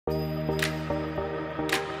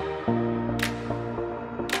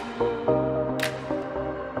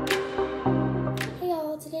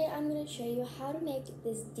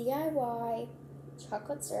is DIY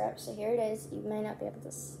chocolate syrup. So here it is. You may not be able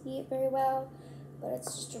to see it very well, but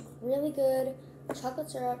it's just a really good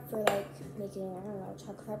chocolate syrup for like making, I don't know,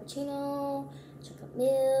 chocolate frappuccino, chocolate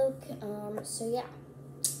milk. So yeah,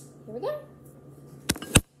 here we go.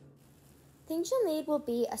 Things you'll need will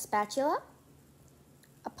be a spatula,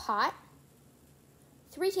 a pot,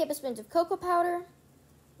 3 tablespoons of cocoa powder,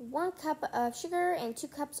 1 cup of sugar, and 2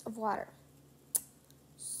 cups of water.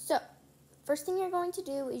 So, first thing you're going to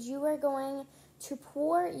do is you are going to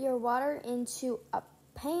pour your water into a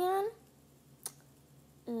pan.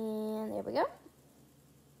 And there we go.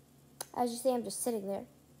 As you see, I'm just sitting there.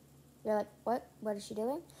 You're like, what? What is she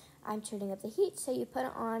doing? I'm turning up the heat. So you put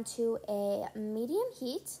it on to a medium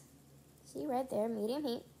heat. See right there, medium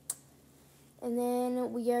heat. And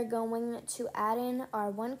then we are going to add in our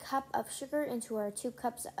 1 cup of sugar into our 2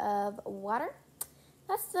 cups of water.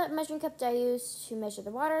 That's the measuring cup that I use to measure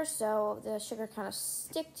the water, so the sugar kind of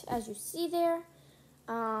sticked as you see there.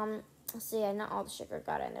 So yeah, not all the sugar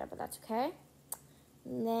got in there, but that's okay.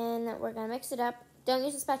 And then we're going to mix it up. Don't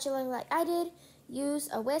use a spatula like I did. Use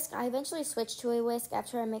a whisk. I eventually switched to a whisk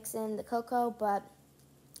after I mix in the cocoa, but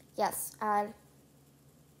yes, add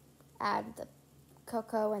the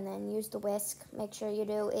cocoa and then use the whisk. Make sure you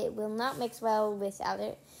do. It will not mix well without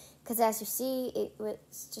it, because as you see, it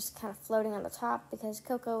was just kind of floating on the top, because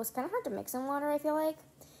cocoa is kind of hard to mix in water, I feel like,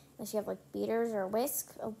 unless you have like beaters or a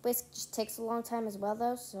whisk. A whisk just takes a long time as well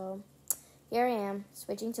though, so here I am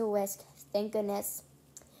switching to a whisk. Thank goodness.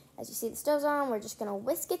 As you see, the stove's on. We're just gonna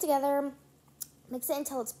whisk it together, mix it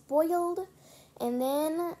until it's boiled, and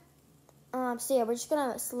then so yeah, we're just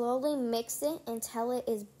going to slowly mix it until it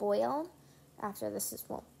is boiled. After this is,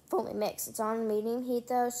 well, fully mixed. It's on medium heat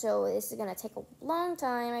though, so this is going to take a long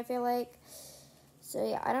time, I feel like. So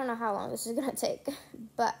yeah, I don't know how long this is going to take,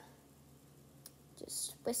 but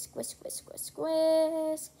just whisk, whisk, whisk, whisk,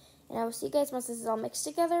 whisk. And I will see you guys once this is all mixed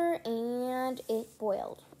together and it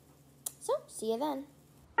boiled. So, see you then.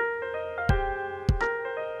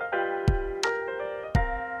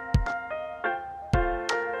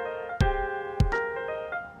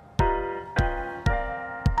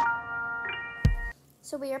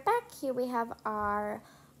 So we are back. Here we have our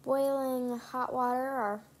boiling hot water,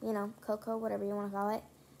 or, cocoa, whatever you want to call it.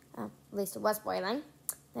 At least it was boiling.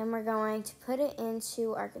 Then we're going to put it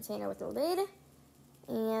into our container with the lid.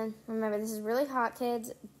 And remember, this is really hot,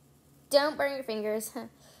 kids. Don't burn your fingers.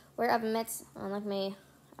 Wear oven mitts, unlike me.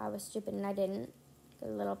 I was stupid and I didn't. Get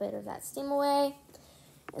a little bit of that steam away.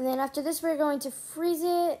 And then after this, we're going to freeze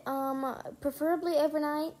it, preferably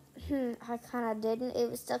overnight. I kind of didn't.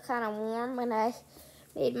 It was still kind of warm when I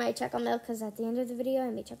made my chocolate milk, because at the end of the video, I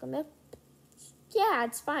made chocolate milk. Yeah,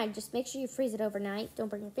 it's fine. Just make sure you freeze it overnight. Don't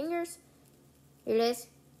burn your fingers. Here it is.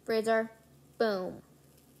 Freezer. Boom.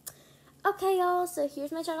 Okay, y'all. So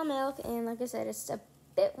here's my chocolate milk. And like I said, it's a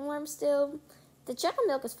bit warm still. The chocolate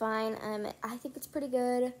milk is fine. I think it's pretty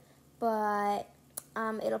good. But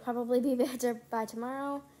it'll probably be better by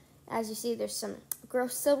tomorrow. As you see, there's some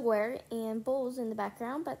gross silverware and bowls in the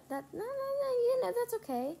background. But that's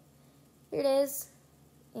okay. Here it is.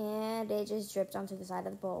 And it just dripped onto the side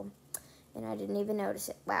of the bowl. And I didn't even notice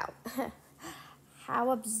it. Wow.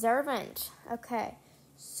 How observant. Okay.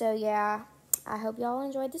 So, yeah. I hope y'all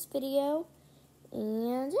enjoyed this video.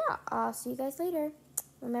 And, yeah. I'll see you guys later.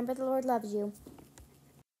 Remember, the Lord loves you.